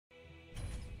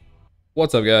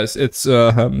What's up, guys? It's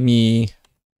me.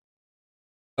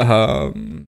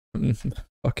 Um,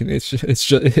 fucking, it's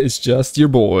just your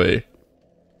boy.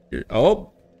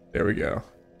 Oh, there we go.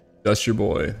 Just your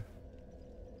boy.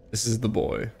 This is the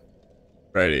boy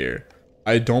right here.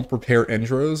 I don't prepare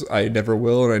intros. I never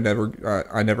will, and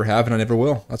I never have, and I never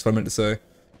will. That's what I meant to say.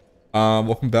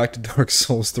 Welcome back to Dark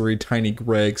Souls 3 Tiny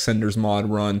Greg Cinders mod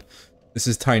run. This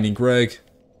is Tiny Greg.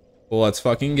 Well, let's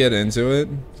fucking get into it.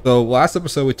 So, last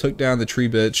episode we took down the tree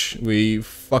bitch. We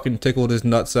fucking tickled his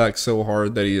nutsack so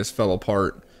hard that he just fell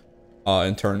apart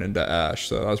and turned into ash.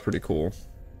 So, that was pretty cool.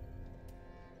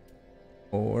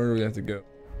 Oh, where do we have to go?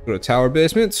 Go to tower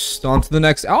basements. On to the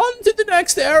next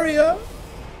area.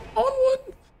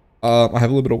 Onward. I have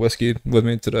a little bit of whiskey with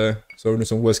me today. So, we're doing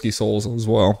some whiskey souls as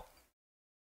well.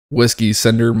 Whiskey,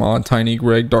 Cinder mod, Tiny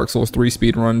Greg, Dark Souls 3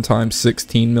 speedrun time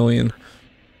 16 million.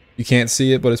 You can't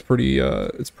see it, but it's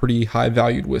pretty high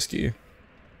valued whiskey.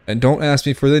 And don't ask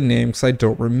me for the name because I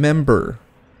don't remember.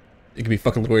 It could be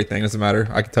fucking little thing, doesn't matter.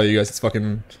 I can tell you guys it's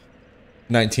fucking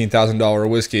 $19,000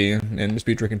 whiskey and just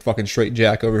be drinking fucking straight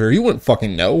Jack over here. You wouldn't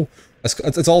fucking know.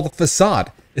 It's all the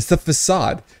facade. It's the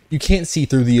facade. You can't see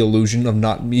through the illusion of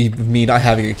me not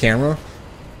having a camera.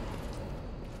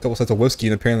 A couple sets of whiskey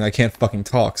and apparently I can't fucking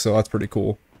talk, so that's pretty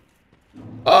cool.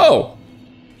 Oh!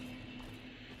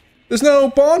 There's no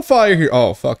bonfire here.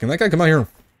 Oh, fucking, that guy come out here and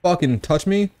fucking touch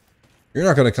me? You're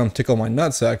not gonna come tickle my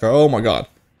nutsack. Oh my god.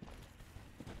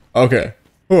 Okay.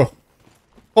 Oh.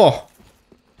 Oh.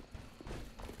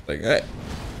 Like, hey.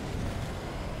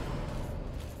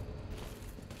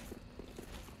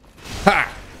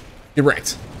 Ha! You're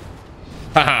right.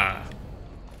 Ha ha.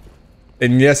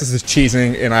 And yes, this is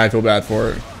cheesing, and I feel bad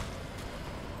for it.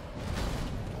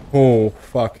 Oh,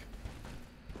 fuck.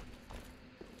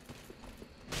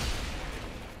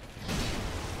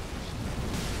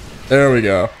 There we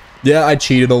go. Yeah, I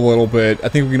cheated a little bit. I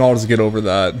think we can all just get over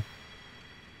that.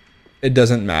 It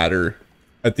doesn't matter.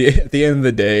 At the end of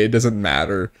the day, it doesn't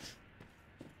matter.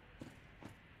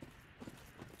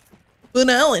 But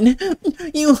Alan,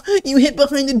 you hid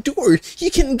behind the door. You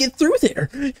can't get through there.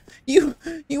 You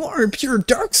are a pure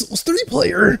Dark Souls 3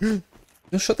 player.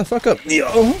 Just shut the fuck up.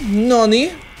 Yo,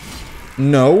 Nani?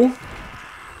 No.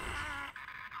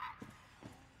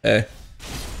 Hey.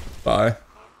 Bye.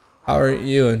 How are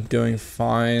you? Doing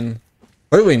fine.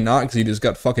 Clearly not, because he just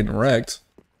got fucking wrecked.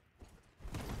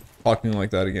 Talking like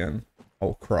that again.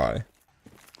 I'll cry.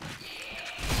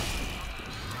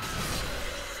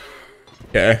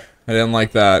 Okay. I didn't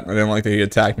like that. I didn't like that he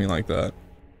attacked me like that.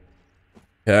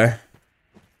 Okay.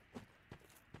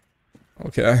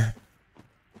 Okay.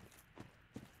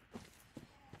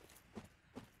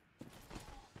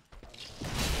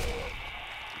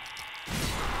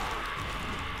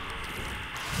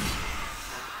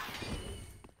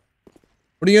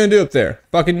 What are you gonna do up there?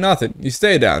 Fucking nothing. You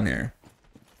stay down here.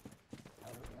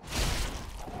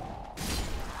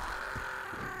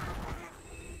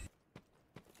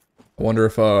 I wonder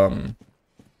if the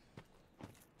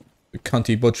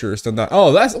cunty butcher has done that.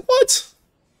 Oh, that's what?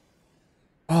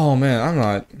 Oh man,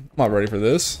 I'm not ready for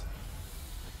this.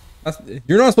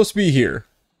 You're not supposed to be here.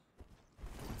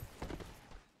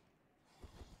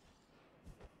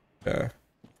 Okay.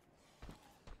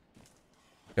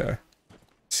 Okay.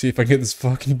 See if I get this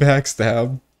fucking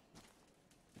backstab.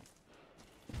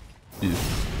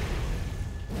 Jeez.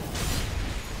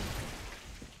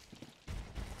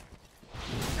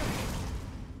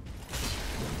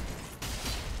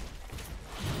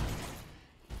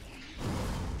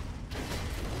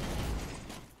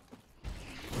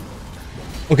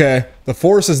 Okay, the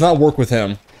force does not work with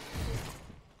him.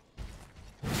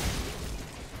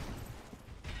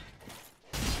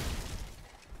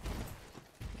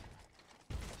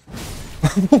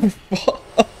 Oh, fuck.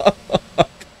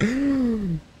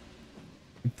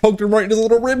 Poked him right into his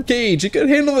little rib cage. He couldn't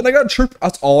handle it. I got chirp.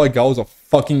 That's all I got was a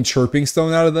fucking chirping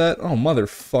stone out of that. Oh,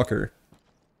 motherfucker.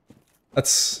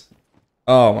 That's.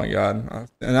 Oh my god.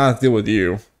 And I have to deal with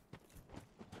you.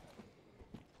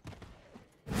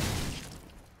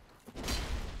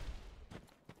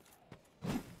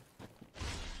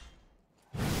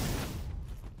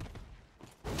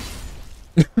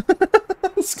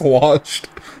 Squashed.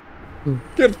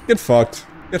 Get fucked.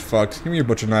 Get fucked. Give me your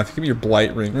butcher knife. Give me your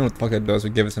blight ring. I don't know what the fuck that does,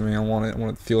 but give it to me. I want it. I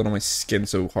want to feel it on my skin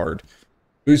so hard.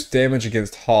 Boost damage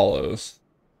against hollows.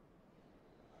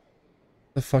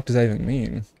 What the fuck does that even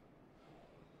mean?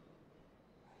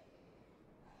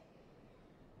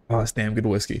 Oh, that's damn good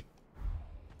whiskey.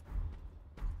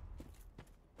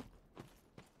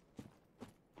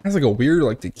 It has like a weird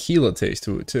like tequila taste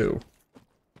to it too.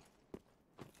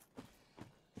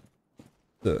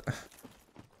 The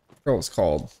what was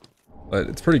called? but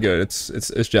it's pretty good.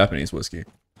 It's Japanese whiskey.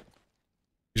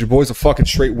 Your boy's a fucking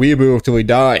straight weeaboo until he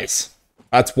dies.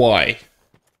 That's why.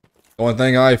 The only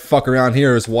thing I fuck around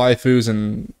here is waifus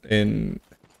and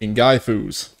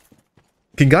gaifus.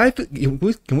 Can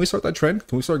we start that trend?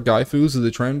 Can we start gaifus as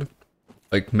a trend?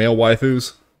 Like male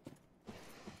waifus?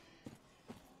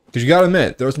 Cause you gotta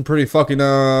admit, there's some pretty fucking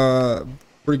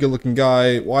pretty good looking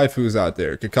guy waifus out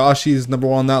there. Kakashi's number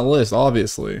one on that list,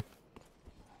 obviously.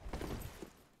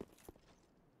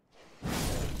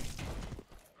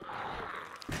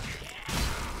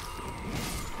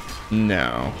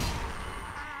 No.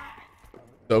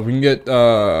 So if we can get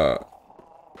no.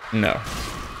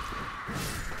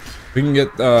 If we can get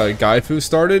Gaifu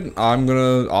started, I'm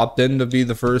gonna opt in to be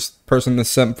the first person to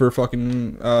send for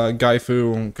fucking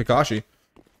Gaifu and Kakashi.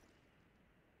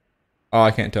 Oh,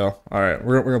 I can't tell. Alright,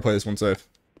 we're gonna play this one safe.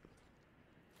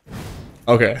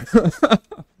 Okay.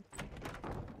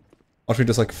 Watch me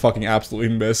just like fucking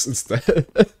absolutely miss instead.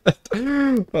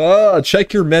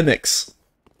 Check your mimics.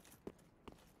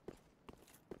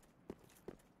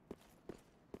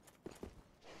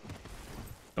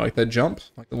 I like that jump,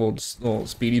 like the little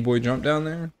speedy boy jump down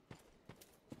there.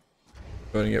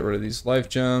 Go ahead and get rid of these life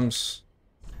gems.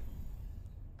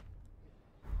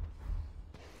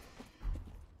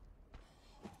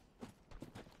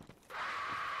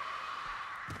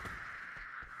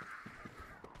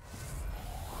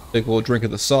 Take a little drink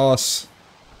of the sauce.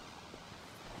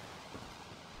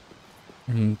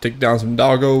 And take down some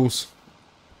doggos.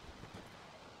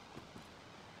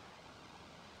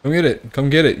 Come get it. Come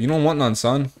get it. You don't want none,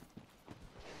 son.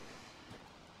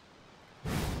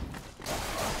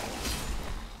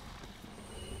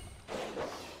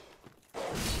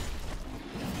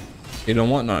 He don't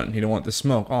want none. He don't want the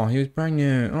smoke. Oh, he was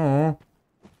pregnant. Oh,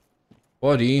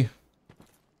 buddy.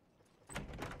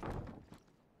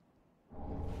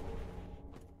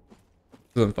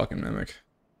 Doesn't fucking mimic.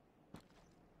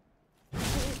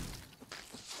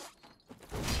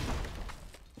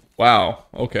 Wow.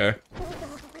 Okay.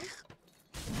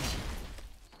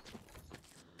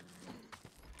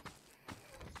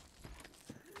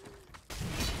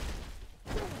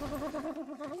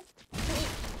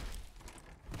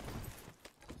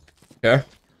 Okay.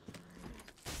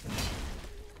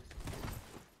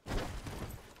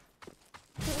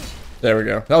 There we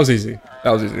go. That was easy. That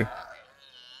was easy.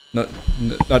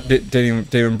 Didn't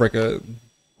even break a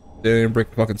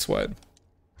fucking sweat.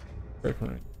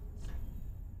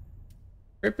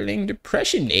 Crippling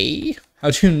depression, eh?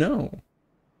 How'd you know?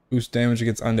 Boost damage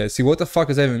against undead. See, what the fuck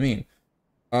does that even mean?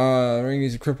 Ring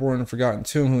is a cripple ward and forgotten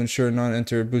tomb who ensure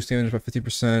non-enter boost damage by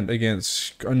 50%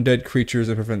 against undead creatures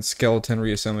and prevent skeleton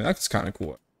reassembly. That's kind of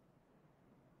cool.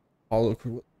 Hollow.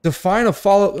 Define a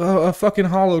fucking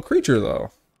hollow creature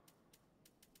though.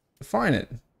 Define it.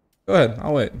 Go ahead.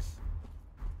 I'll wait.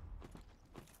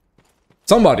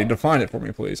 Somebody define it for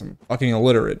me, please. I'm fucking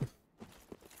illiterate. I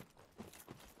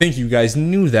think you guys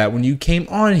knew that when you came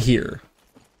on here.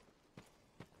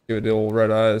 Give it the old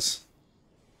red eyes.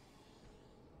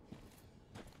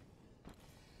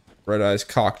 Red eyes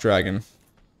cock dragon.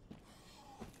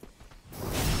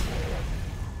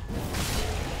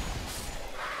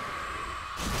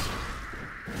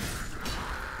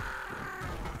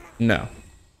 No.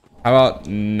 How about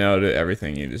no to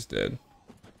everything you just did?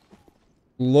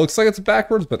 Looks like it's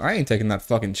backwards, but I ain't taking that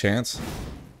fucking chance.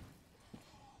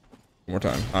 One more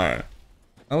time. Alright.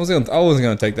 I wasn't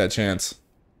gonna take that chance.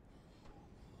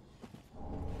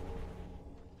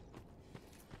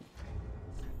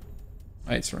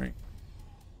 Knight's ring.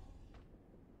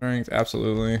 Strength,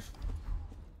 absolutely.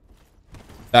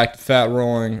 Back to fat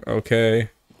rolling, okay.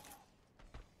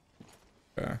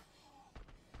 Okay.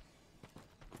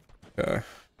 Okay.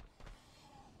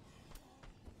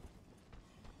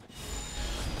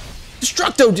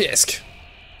 Destructo disc!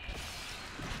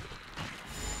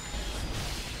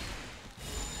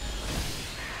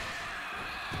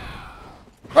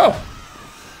 Oh!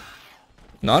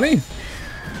 Nani?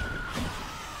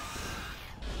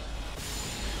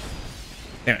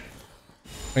 Damn it.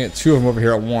 I get two of them over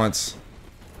here at once.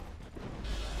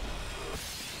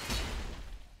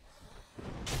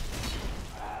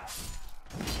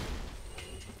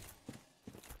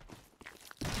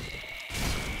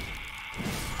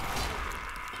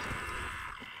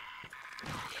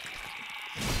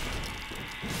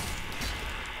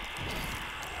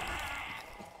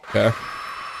 Okay.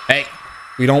 Hey,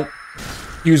 we don't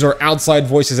use our outside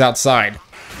voices outside.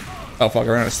 Oh fuck, I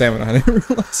ran out of stamina. I didn't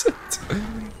realize it.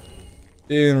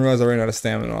 Didn't realize I ran out of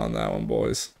stamina on that one,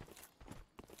 boys.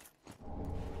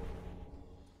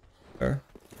 Okay.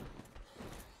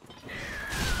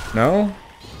 No?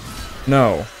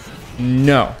 No.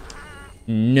 No.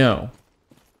 No.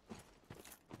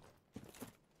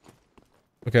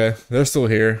 Okay, they're still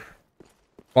here.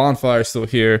 Bonfire's still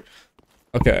here.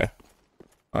 Okay.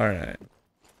 Alright.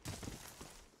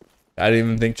 I didn't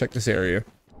even think check this area.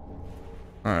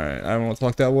 Alright, I don't know what the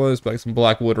fuck that was, but like some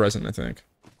black wood resin, I think.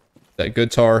 Is that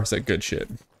good tar? Is that good shit?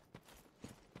 What's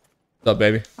up,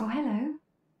 baby? Oh, hello.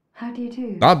 How do you do?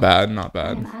 Not bad, not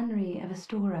bad. I'm Anri of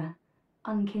Astora,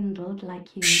 unkindled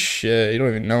like you. Shit, you don't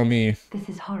even know me. This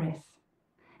is Horace,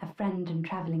 a friend and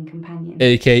travelling companion.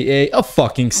 AKA a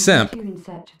fucking simp. I'm here in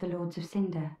search of the Lords of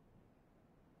Cinder.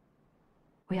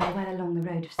 We are well along the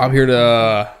road of I'm here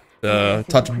sacrifice. to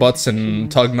touch butts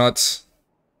and tug nuts.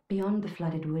 Beyond the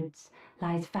flooded woods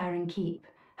lies Farron Keep,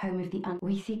 home of the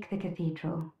We seek the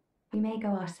cathedral. We may go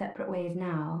our separate ways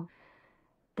now.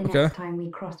 The next time we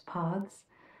cross paths,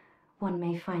 one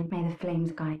may the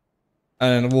flames guide.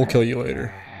 And we'll kill you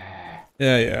later.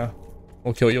 Yeah.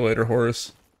 We'll kill you later,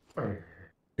 Horace.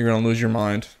 You're gonna lose your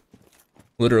mind.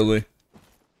 Literally.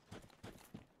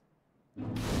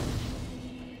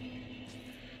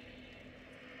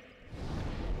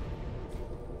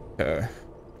 Okay.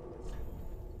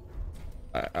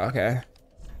 Okay.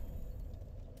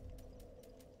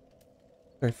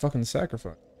 Okay, fucking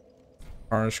sacrifice.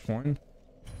 Tarnished coin.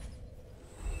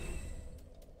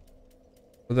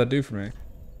 What did that do for me?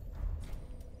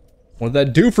 What did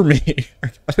that do for me?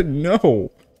 I gotta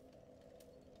know.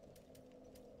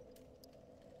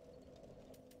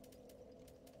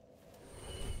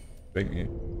 Thingy.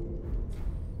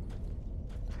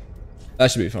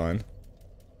 That should be fine.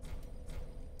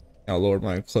 I'll lower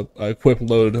my equip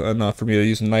load enough for me to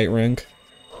use a night ring.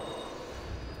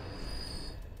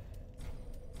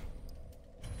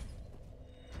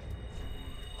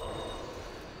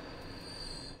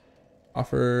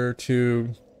 Offer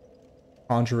to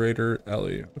Conjurator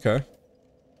Ellie. Okay.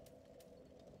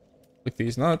 Lick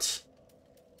these nuts.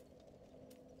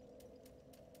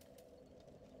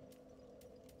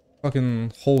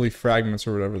 Fucking holy fragments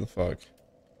or whatever the fuck.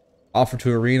 Offer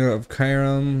to Arena of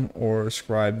Kairam or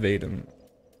Scribe Vaden.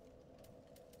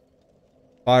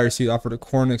 Fire Seed offer to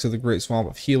Cornix of the Great Swamp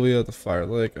of Helia, the Fire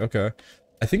Lake. Okay.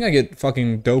 I think I get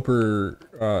fucking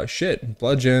doper shit.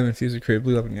 Blood Gem, infuse a create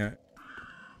blue weapon yet.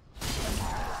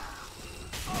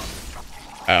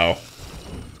 Ow.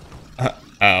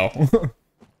 Ow.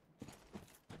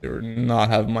 They were not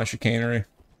having my chicanery.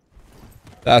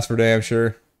 That's for damn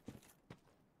sure.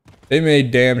 They made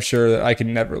damn sure that I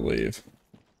can never leave.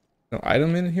 No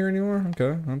item in here anymore?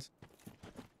 Okay, that's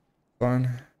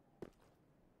fine.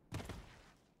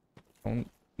 Don't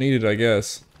need it, I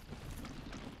guess.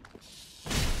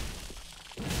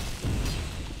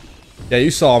 Yeah,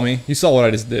 you saw me. You saw what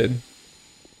I just did.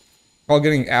 All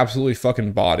getting absolutely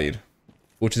fucking bodied.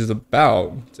 Which is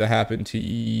about to happen to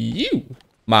you,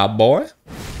 my boy.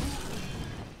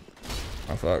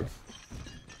 Oh, fuck.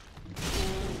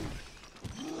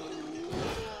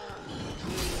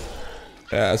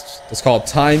 Yeah, it's called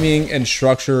timing and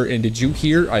structure. And did you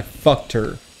hear? I fucked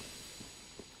her.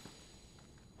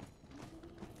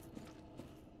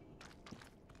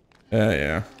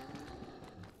 Yeah.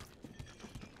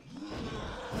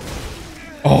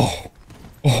 Oh.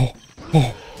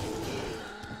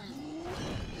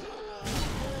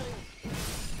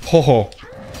 Oh,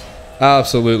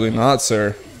 absolutely not,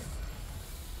 sir.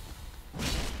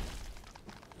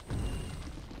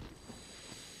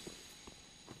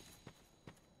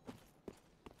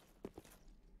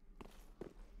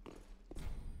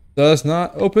 Does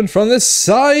not open from this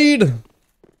side.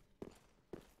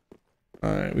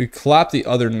 Alright, we clap the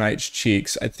other knight's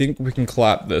cheeks. I think we can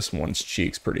clap this one's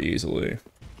cheeks pretty easily.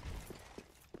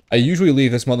 I usually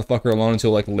leave this motherfucker alone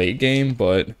until like late game,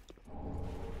 but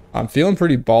I'm feeling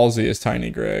pretty ballsy as Tiny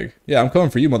Greg. Yeah, I'm coming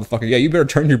for you, motherfucker. Yeah, you better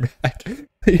turn your back.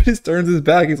 He just turns his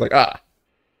back. He's like, ah,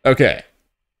 okay.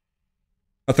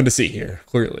 Nothing to see here,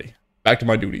 clearly. Back to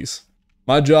my duties.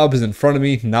 My job is in front of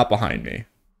me, not behind me.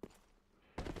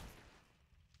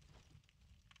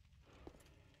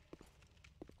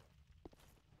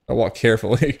 I walk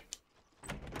carefully.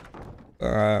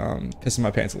 Pissing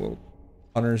my pants a little.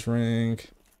 Hunter's ring.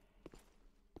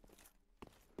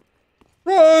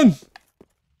 Run!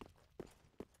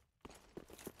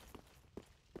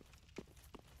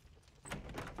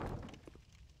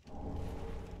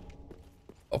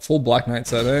 A full Black Knight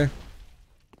set, eh?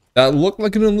 That looked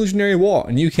like an illusionary wall,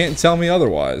 and you can't tell me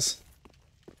otherwise.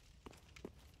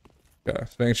 Okay,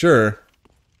 just making sure.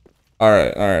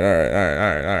 Alright.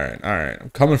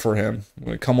 I'm coming for him. I'm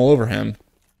gonna come all over him.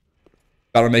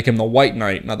 Gotta make him the White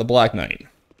Knight, not the Black Knight.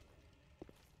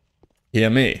 Hear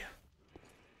me.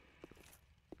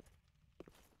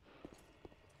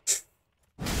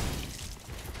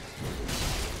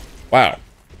 Wow.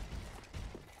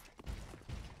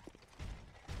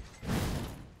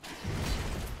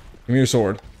 Give me your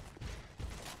sword.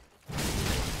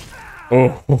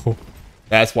 Oh,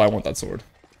 that's why I want that sword.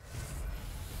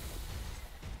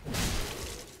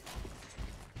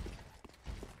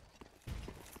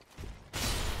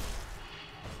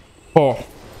 Oh.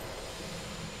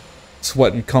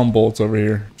 Sweating cum bolts over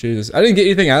here. Jesus. I didn't get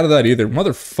anything out of that either.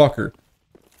 Motherfucker.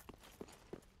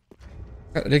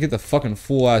 I didn't get the fucking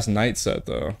full ass knight set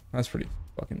though. That's pretty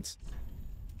fucking...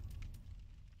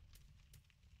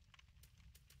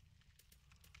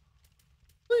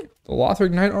 The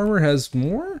Lothric Knight armor has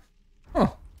more?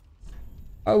 Huh.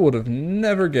 I would have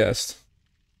never guessed.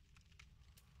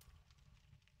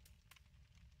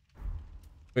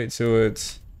 Wait to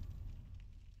it.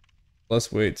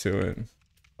 Let's wait to it.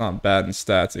 Not bad in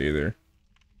stats either.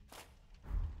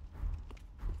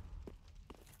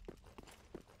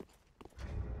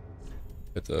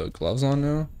 Put the gloves on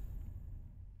now?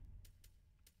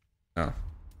 No.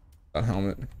 That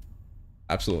helmet.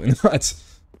 Absolutely not.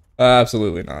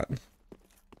 Absolutely not.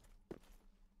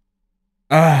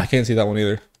 Ah, I can't see that one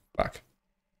either. Fuck.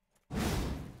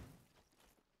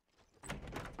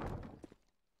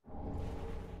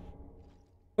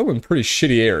 Oh, in pretty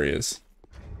shitty areas.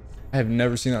 I have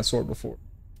never seen that sword before.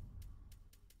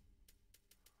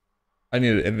 I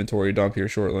need an inventory dump here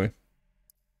shortly.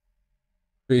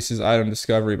 Increases item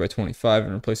discovery by 25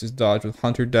 and replaces dodge with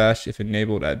hunter dash if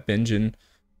enabled at Benjin.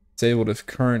 Disabled if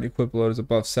current equip load is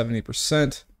above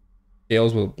 70%.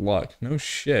 Scales with luck. No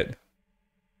shit.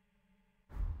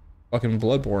 Fucking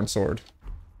Bloodborne sword.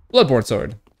 Bloodborne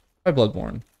sword. Why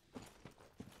Bloodborne?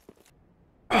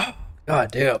 Oh,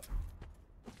 god damn.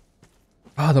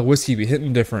 Ah, the whiskey be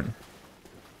hitting different.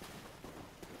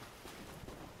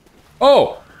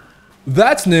 Oh!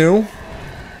 That's new!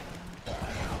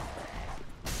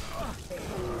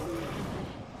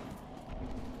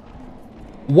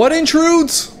 What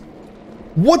intrudes?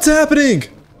 What's happening?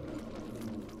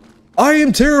 I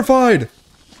am terrified!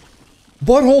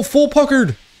 Butthole full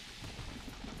puckered!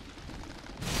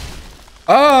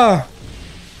 Ah!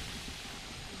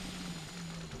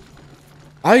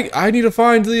 I need to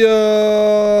find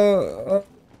the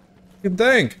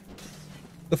thing.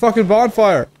 The fucking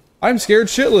bonfire. I'm scared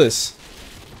shitless.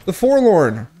 The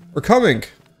Forlorn are coming.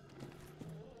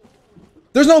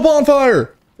 There's no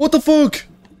bonfire! What the fuck?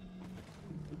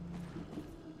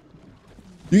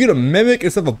 You get a mimic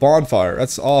instead of a bonfire.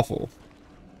 That's awful.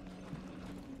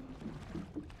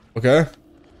 Okay.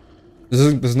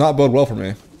 This does not bode well for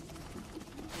me.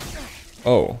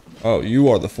 Oh. Oh, you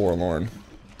are the Forlorn.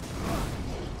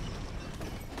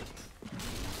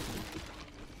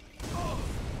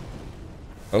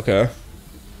 Okay.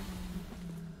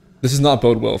 This does not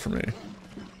bode well for me.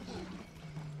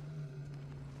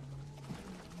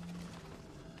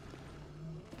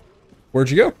 Where'd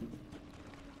you go?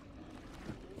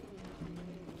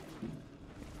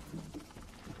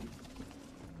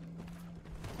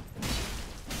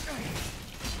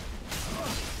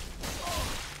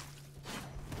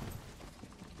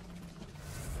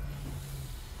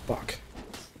 Fuck.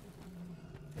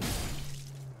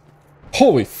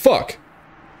 Holy fuck!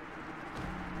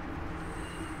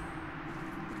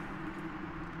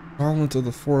 Gauntlet of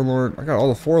the Forlorn. I got all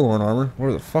the Forlorn armor.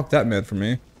 What the fuck that meant for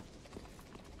me?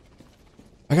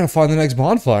 I gotta find the next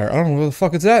bonfire. I don't know where the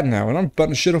fuck it's at now, and I'm about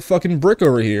to shit a fucking brick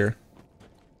over here.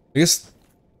 I guess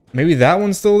maybe that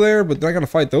one's still there, but then I gotta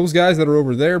fight those guys that are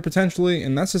over there potentially,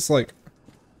 and that's just like...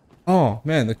 Oh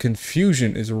man, the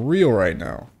confusion is real right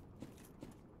now.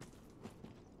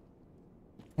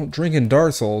 Oh, drinking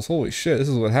Dark Souls. Holy shit, this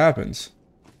is what happens.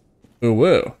 Ooh,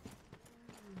 woo.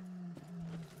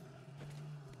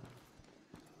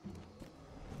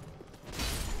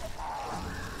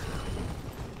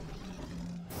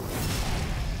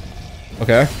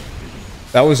 Okay.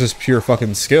 That was just pure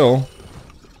fucking skill.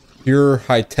 Pure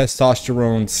high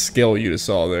testosterone skill you just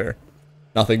saw there.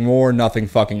 Nothing more, nothing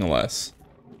fucking less.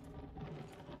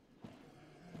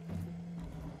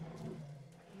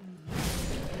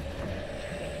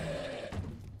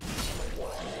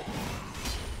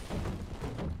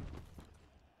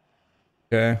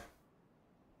 Okay.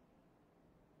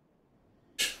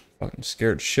 Fucking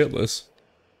scared shitless.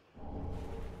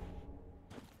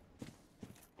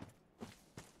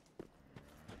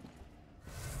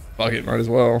 Fuck it, might as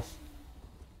well.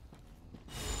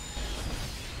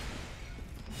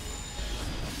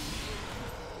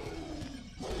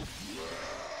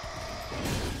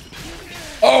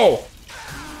 Oh!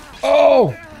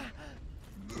 Oh!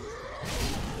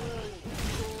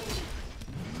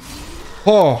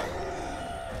 Oh!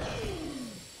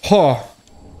 Oh!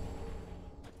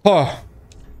 Oh!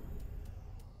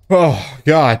 Oh,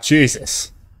 God,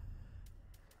 Jesus.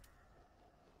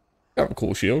 Got a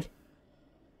cool shield.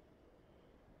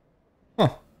 Huh.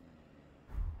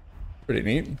 Pretty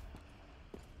neat.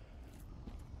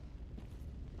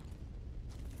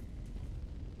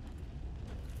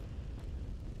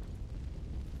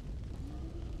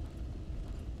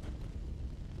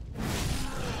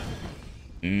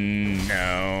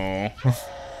 No.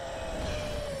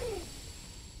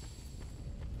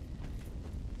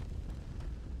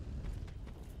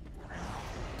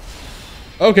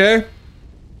 Okay.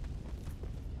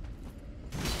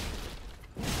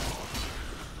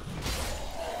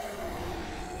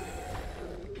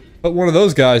 Put one of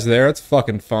those guys there. That's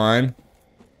fucking fine.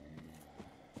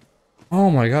 Oh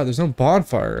my god, there's no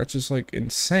bonfire. That's just like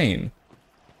insane.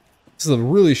 This is a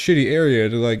really shitty area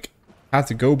to like have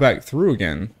to go back through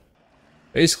again.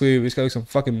 Basically, we just got like some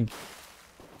fucking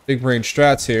big brain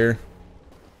strats here.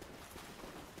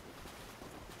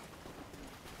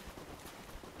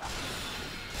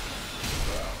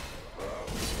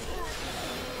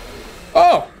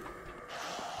 Oh!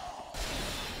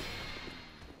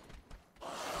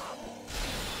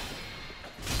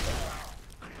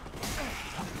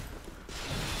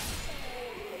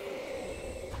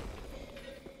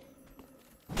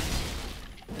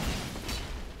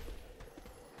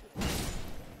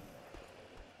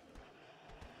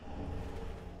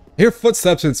 I hear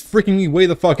footsteps and it's freaking me way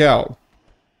the fuck out.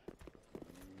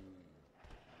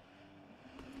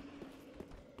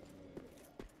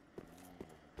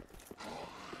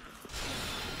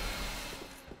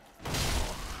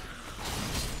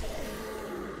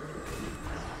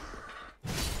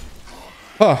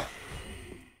 Huh.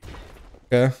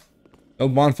 Okay. No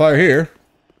bonfire here.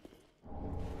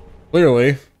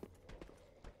 Clearly. I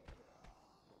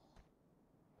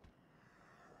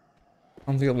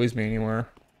don't think it leads me anywhere.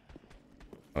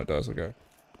 Oh, it does, okay.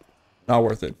 Not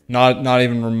worth it. Not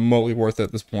even remotely worth it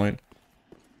at this point.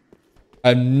 I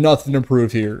have nothing to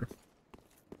prove here.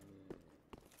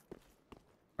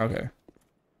 Okay.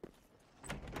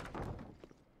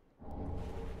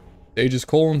 Sage's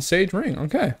coal and sage ring.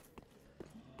 Okay.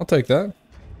 I'll take that.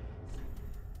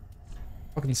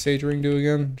 Fucking sage ring do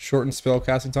again? Shorten spell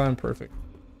casting time? Perfect.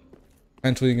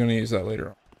 Eventually gonna use that later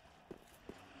on.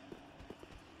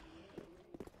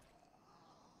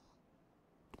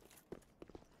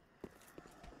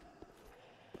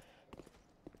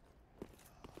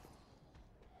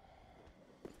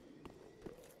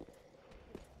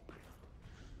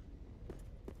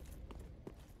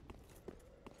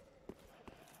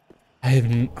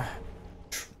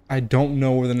 I don't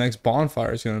know where the next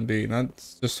bonfire is going to be.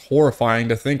 That's just horrifying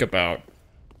to think about.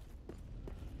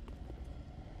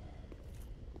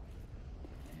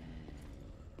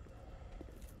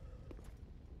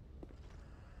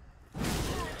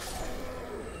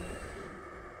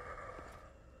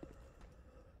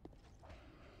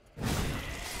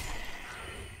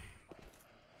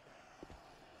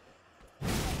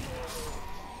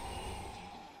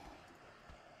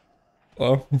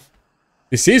 Hello?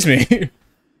 He sees me.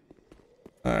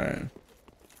 Alright.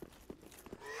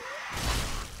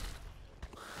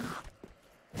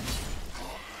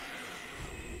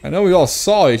 I know we all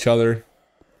saw each other.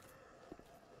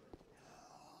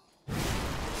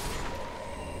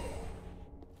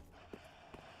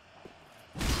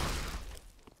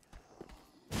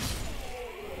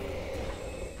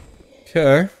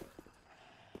 Okay.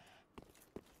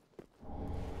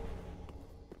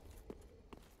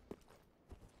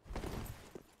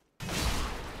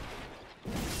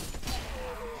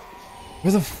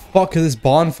 Where the fuck could this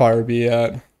bonfire be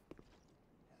at?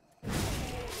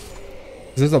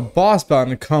 There's a boss bound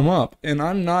to come up, and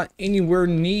I'm not anywhere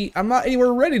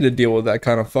ready to deal with that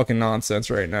kind of fucking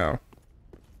nonsense right now.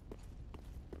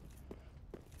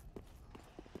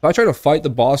 If I try to fight the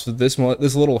boss with this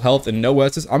little health and no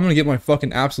S's, I'm gonna get my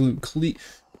fucking absolute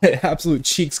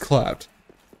cheeks clapped.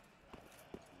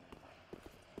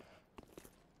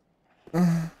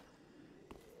 You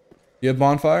have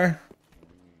bonfire?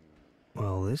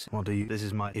 Well, this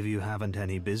is my, if you haven't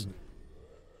any business.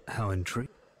 How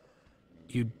intriguing.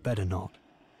 You'd better not.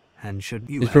 And should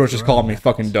you He's pretty much just calling me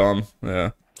fucking dumb.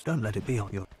 Yeah. Don't let it be on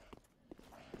your...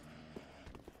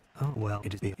 Oh, well,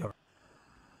 it is your...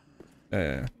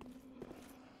 Yeah.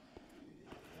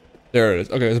 There it is.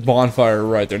 Okay, there's a bonfire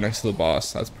right there next to the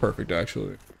boss. That's perfect,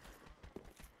 actually.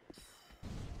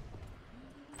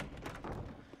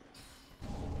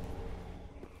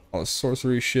 All the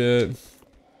sorcery shit.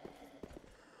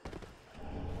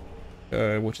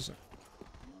 Okay, which is it?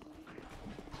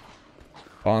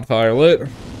 Bonfire lit.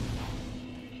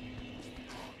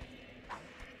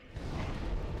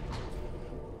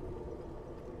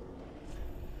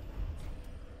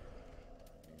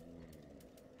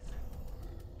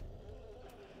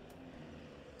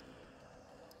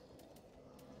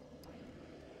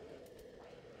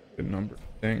 fucking number,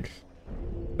 I think.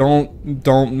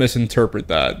 Don't misinterpret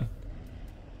that.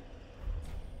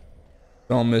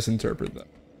 Don't misinterpret that.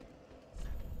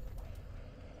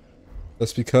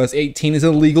 Just because 18 is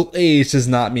a legal age does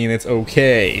not mean it's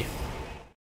okay.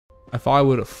 If I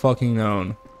would have fucking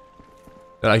known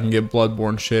that I can get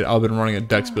Bloodborne shit, I've been running a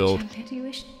Dex build.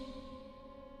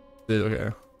 Okay.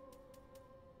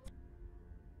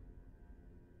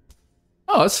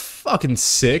 Oh, that's fucking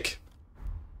sick.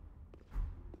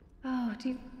 Oh, do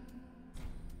you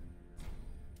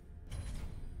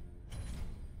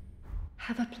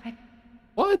have a play?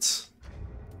 What?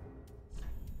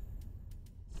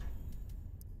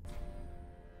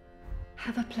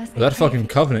 Have a pleasant That fucking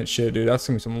Covenant shit, dude. That's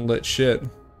gonna be some lit shit.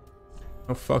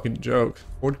 No fucking joke.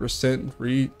 40%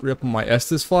 re-up on my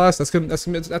Estus flask.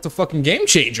 That's a fucking game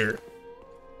changer.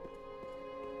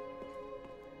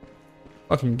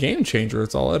 Fucking game changer.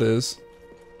 That's all it is.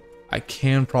 I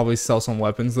can probably sell some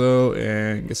weapons though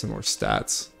and get some more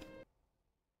stats.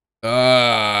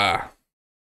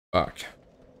 Fuck.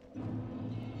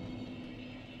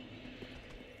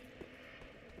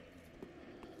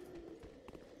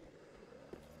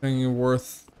 Anything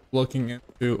worth looking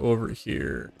into over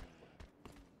here?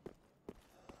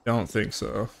 Don't think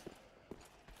so.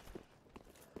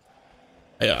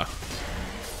 Yeah.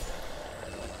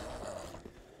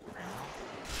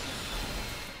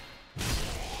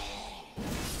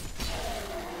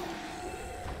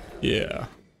 Yeah.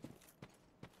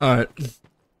 Alright.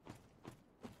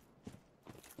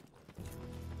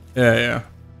 Yeah.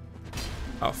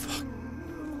 Oh, fuck.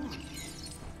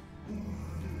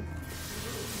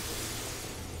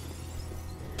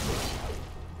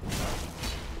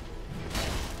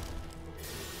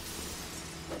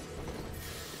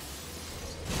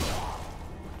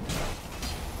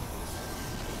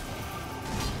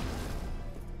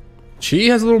 She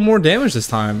has a little more damage this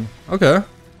time. Okay. A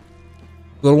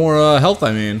little more health,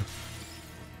 I mean.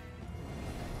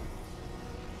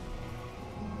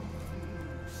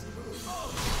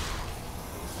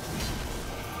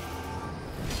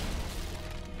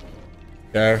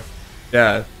 Okay.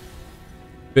 Yeah.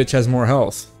 Bitch has more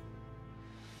health.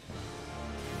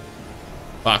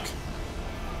 Fuck.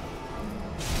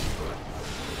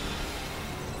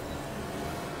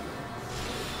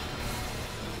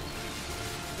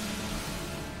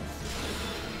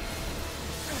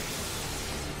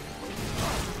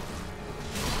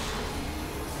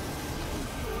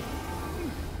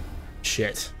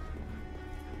 Shit.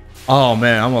 Oh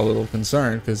man, I'm a little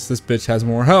concerned because this bitch has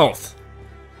more health.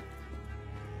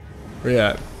 Where you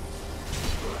at?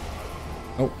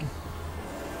 Oh.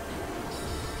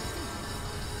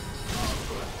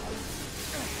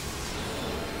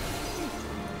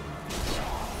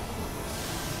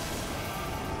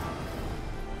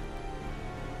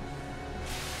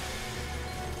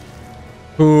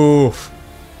 Oof.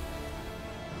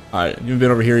 Alright, you haven't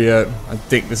been over here yet. I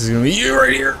think this is gonna be you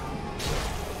right here.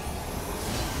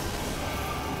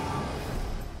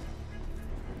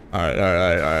 Alright.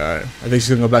 I think she's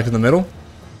gonna go back to the middle.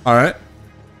 Alright.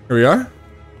 Here we are.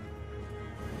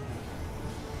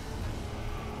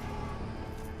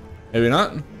 Maybe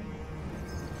not.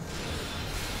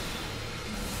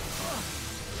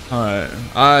 Alright.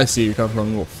 I see you coming from,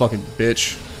 you little fucking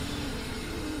bitch.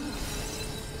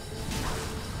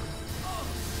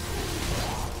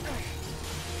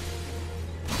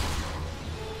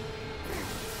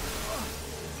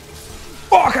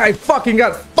 Fuck, I fucking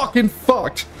got fucking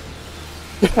fucked.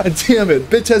 God damn it,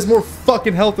 bitch has more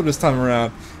fucking health this time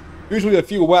around. Usually a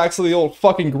few whacks of the old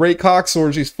fucking great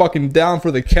cocksword, she's fucking down for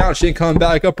the count. She ain't coming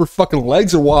back up, her fucking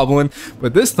legs are wobbling.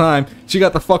 But this time, she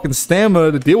got the fucking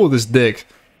stamina to deal with this dick.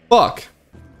 Fuck.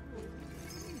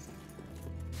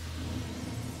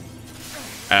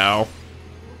 Ow.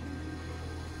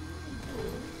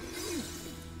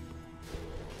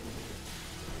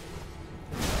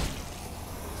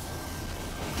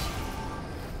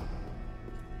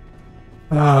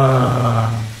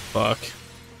 Fuck.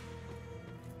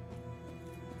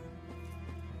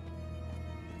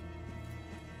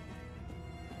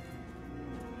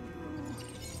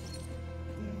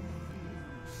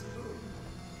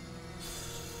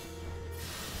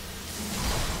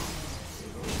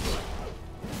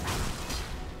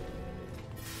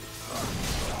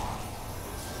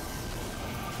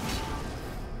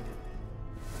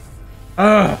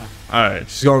 Alright,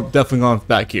 she's definitely going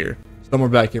back here. Somewhere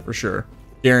back here for sure.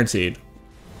 Guaranteed.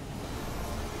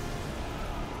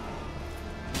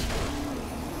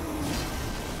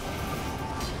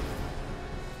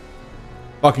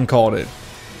 Fucking called it.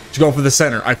 She's going for the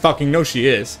center. I fucking know she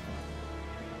is.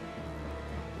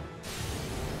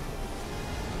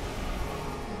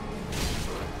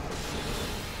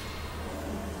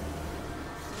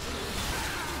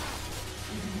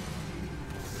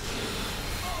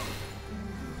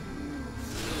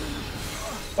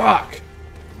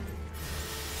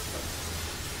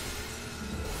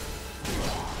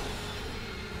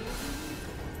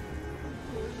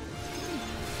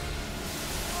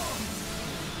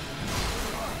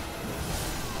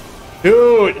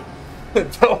 Dude!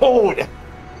 Dude!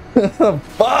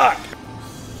 Fuck!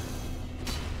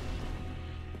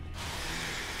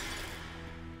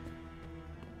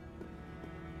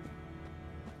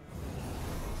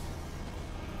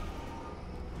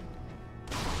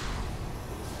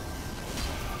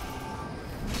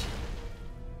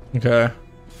 Okay.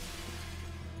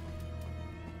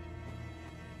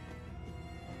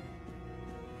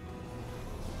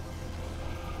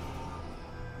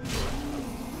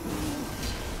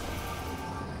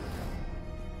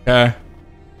 Okay.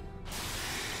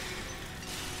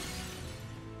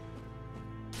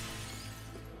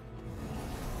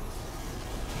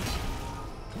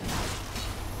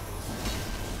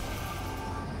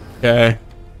 Okay.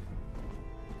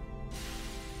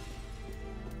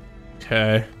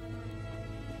 Okay.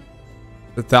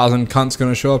 The 1,000 cunts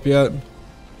gonna show up yet?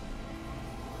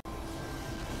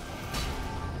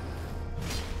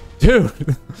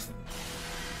 Dude!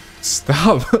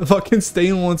 Stop fucking stay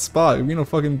in one spot. You're being a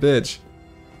fucking bitch.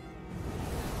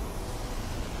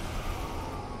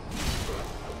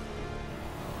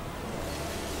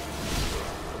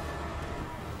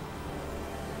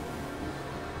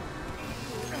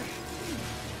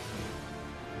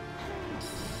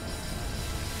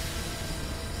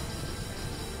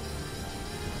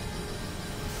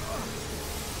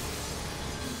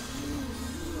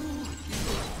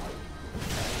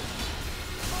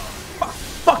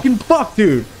 Fucking fuck,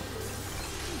 dude.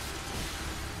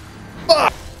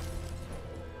 Fuck.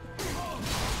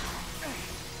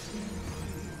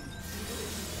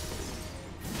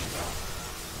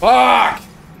 Fuck.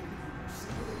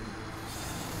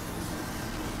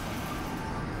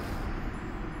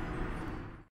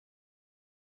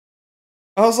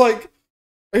 I was like,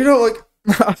 you know, like,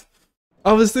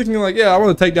 I was thinking like, yeah, I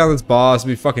want to take down this boss. It'd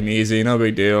be fucking easy, no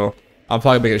big deal. I'll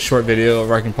probably make a short video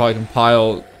where I can probably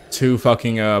compile 2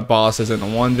 fucking bosses into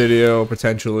 1 video,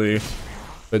 potentially.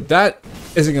 But that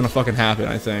isn't gonna fucking happen,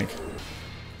 I think.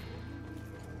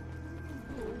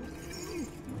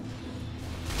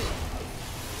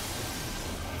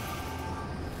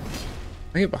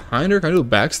 Can I get behind her? Can I do a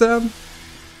backstab?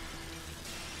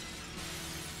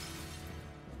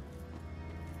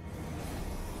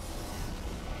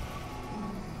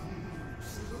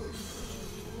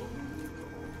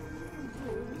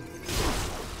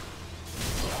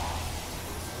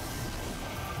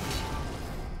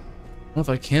 I don't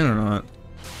know if I can or not.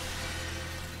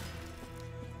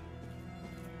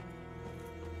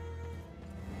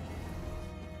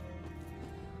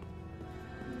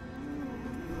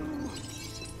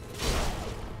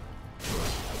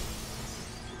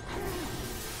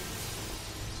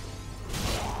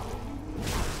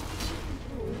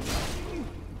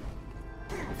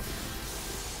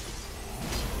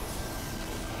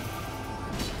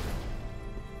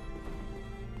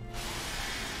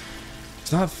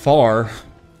 It's not far.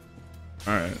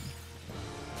 Alright.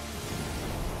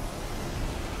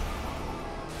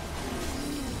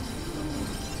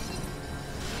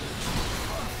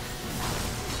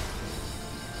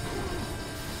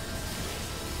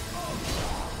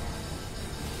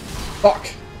 Fuck.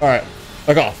 Alright.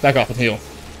 Back off and heal.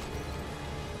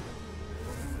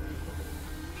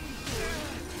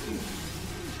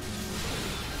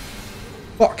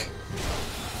 Fuck.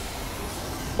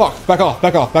 Fuck. Back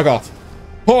off.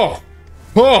 Oh!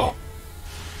 Oh!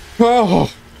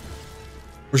 Oh!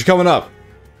 Where's she coming up?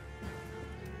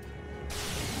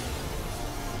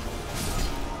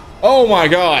 Oh my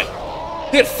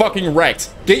god! Get fucking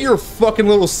wrecked. Get your fucking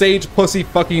little sage pussy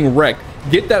fucking wrecked.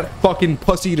 Get that fucking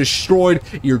pussy destroyed.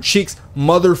 Your cheeks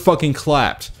motherfucking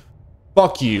clapped.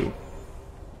 Fuck you.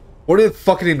 What a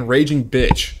fucking enraging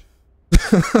bitch.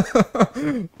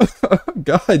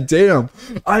 God damn.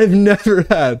 I've never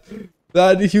had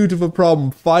that huge of a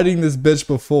problem fighting this bitch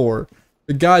before.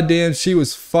 But goddamn, she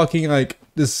was fucking like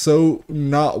just so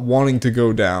not wanting to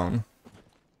go down.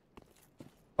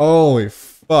 Holy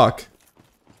fuck.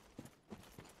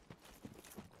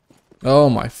 Oh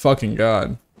my fucking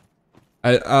god.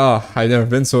 I've never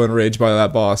been so enraged by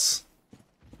that boss.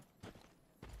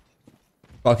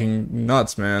 Fucking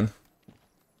nuts, man.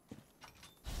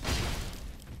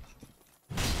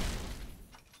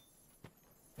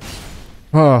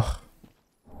 Oh.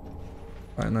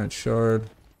 Finite shard.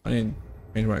 I need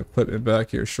to change my equipment back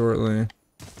here shortly.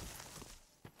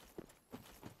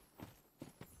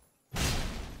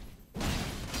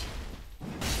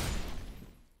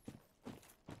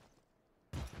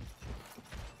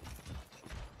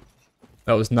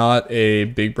 That was not a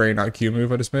big brain IQ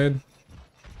move I just made.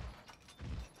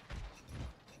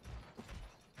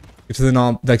 Get to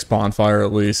the next bonfire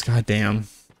at least. God damn.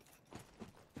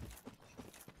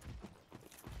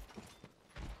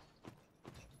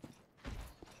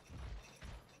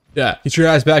 Yeah, get your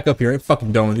ass back up here. I ain't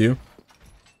fucking done with you.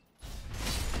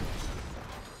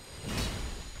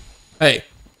 Hey.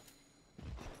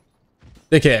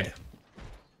 Dickhead.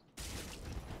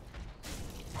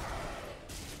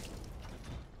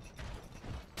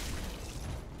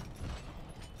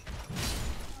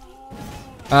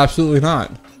 Absolutely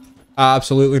not.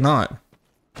 Absolutely not.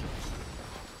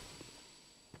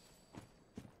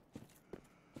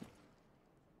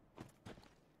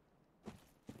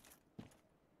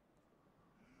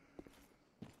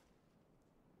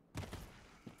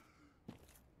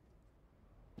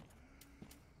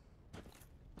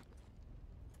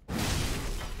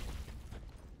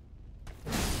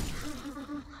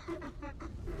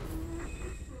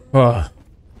 Ugh.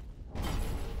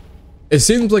 It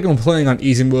seems like I'm playing on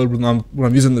easy mode when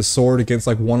I'm using the sword against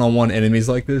like one-on-one enemies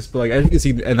like this, but like as you can see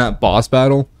in that boss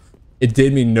battle, it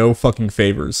did me no fucking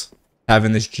favors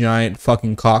having this giant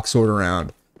fucking cock sword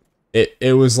around.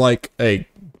 It was like a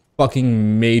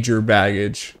fucking major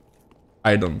baggage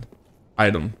item.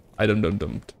 Item dum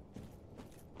dum.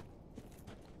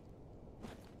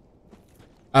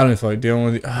 I don't know if I'm dealing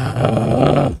with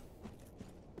it.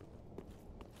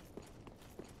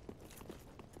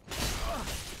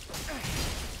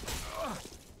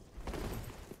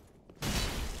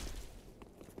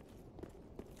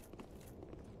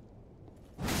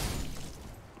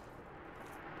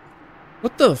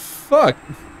 What the fuck?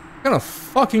 What kind of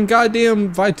fucking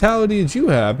goddamn vitality did you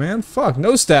have, man? Fuck,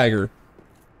 no stagger.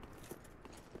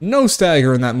 No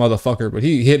stagger in that motherfucker, but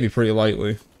he hit me pretty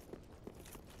lightly.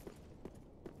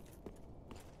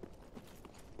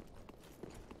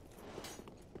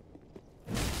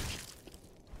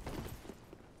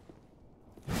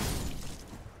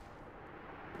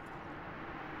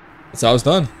 That's how I was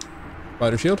done.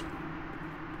 Spider shield.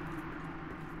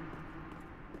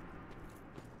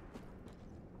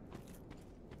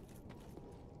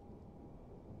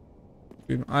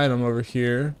 An item over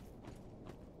here.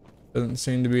 Doesn't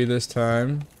seem to be this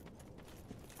time.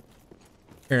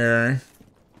 Here.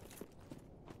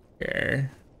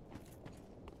 Here.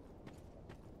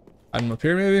 Item up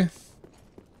here, maybe?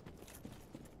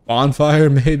 Bonfire,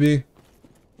 maybe?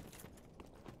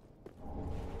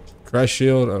 Crash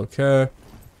shield, okay.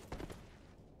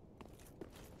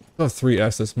 I have 3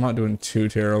 S's. I'm not doing too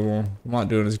terrible. I'm not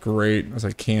doing as great as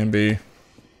I can be.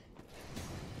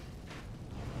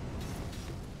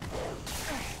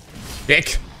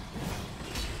 Dick!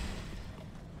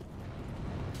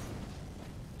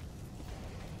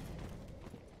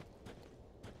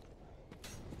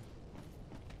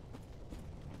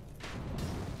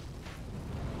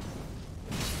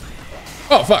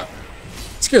 Oh, fuck.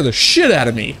 Scared the shit out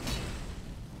of me.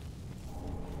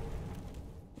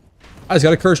 I just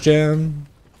got a curse gem.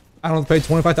 I don't have to pay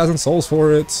 25,000 souls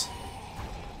for it.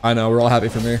 I know, we're all happy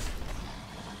for me.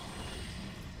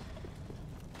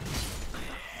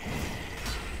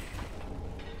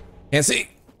 Can't see.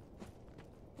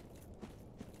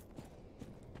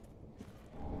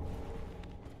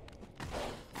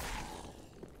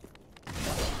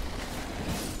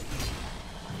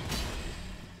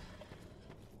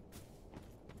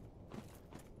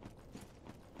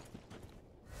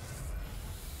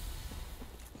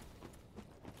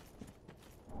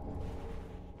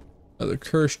 Another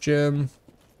curse gem.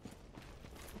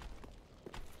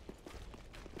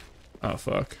 Oh,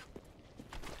 fuck.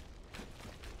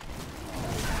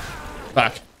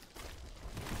 Fuck.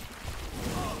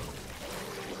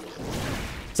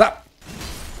 Stop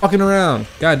fucking around.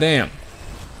 God damn.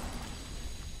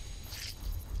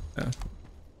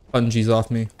 Bungees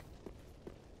off me.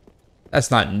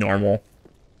 That's not normal.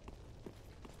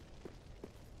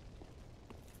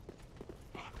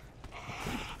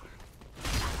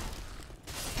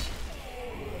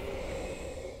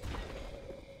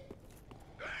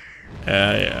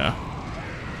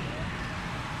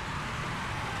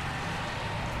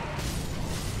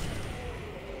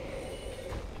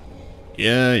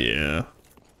 Yeah. Yeah.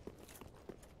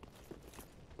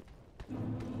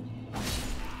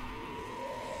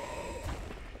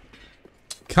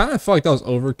 Kind of felt like that was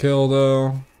overkill,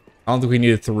 though. I don't think we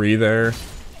needed 3 there. I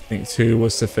think 2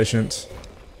 was sufficient.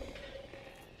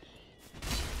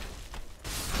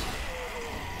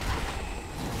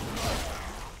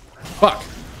 Fuck.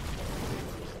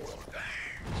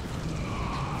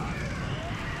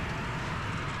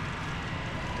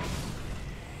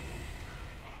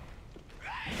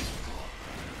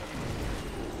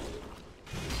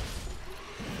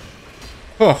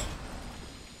 Oh.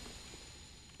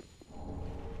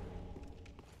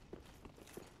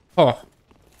 Oh.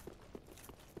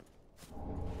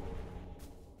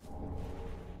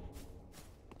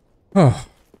 Oh.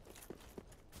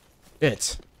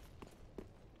 It.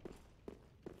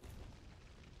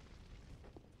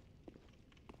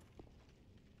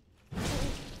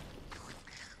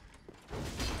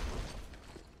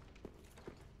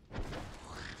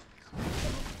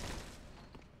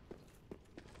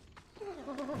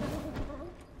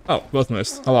 Oh, both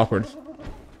missed. How awkward.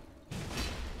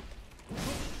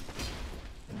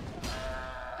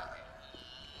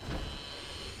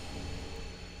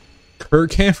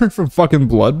 Kirk Hammer from fucking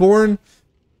Bloodborne?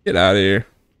 Get out of here.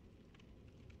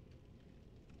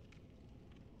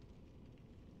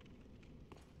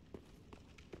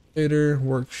 Later,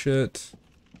 work shit.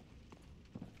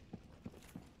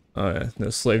 Oh yeah, no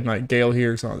Slave Knight Gale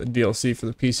here. It's on the DLC for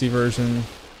the PC version.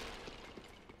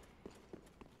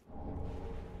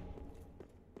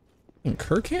 And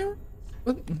Kirk Hammer?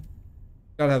 What?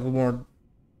 Gotta have a more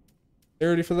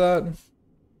clarity for that.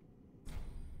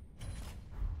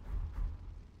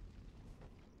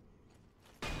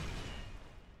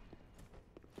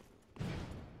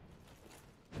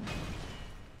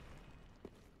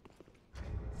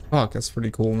 Fuck, that's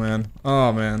pretty cool, man.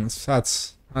 Oh man,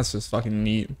 that's just fucking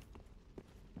neat.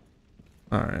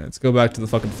 Alright, let's go back to the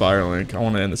fucking fire link. I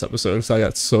want to end this episode because I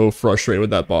got so frustrated with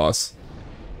that boss.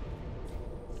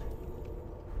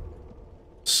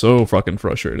 So fucking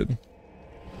frustrated.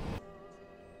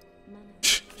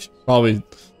 Probably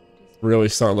really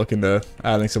start looking to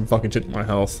adding some fucking shit to my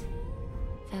health.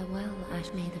 Farewell,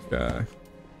 Ashmaid of Okay.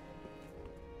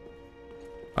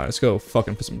 Alright, let's go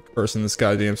fucking put some curse in this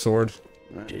goddamn sword.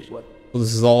 What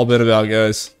this has all been about,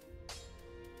 guys.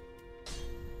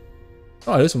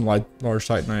 Oh, it is some large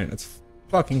titanite. It's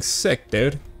fucking sick,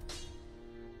 dude.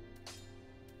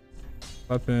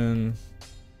 Weapon.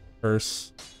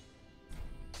 Curse.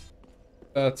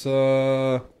 That's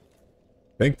I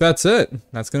think that's it.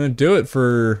 That's gonna do it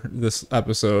for this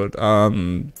episode.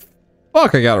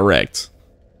 Fuck, I got wrecked.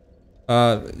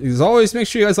 As always, make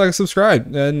sure you guys like and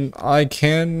subscribe, and I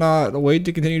cannot wait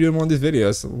to continue doing more of these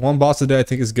videos. One boss a day I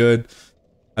think is good.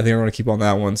 I think I'm gonna keep on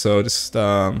that one. So just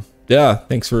yeah,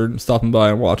 thanks for stopping by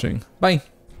and watching. Bye.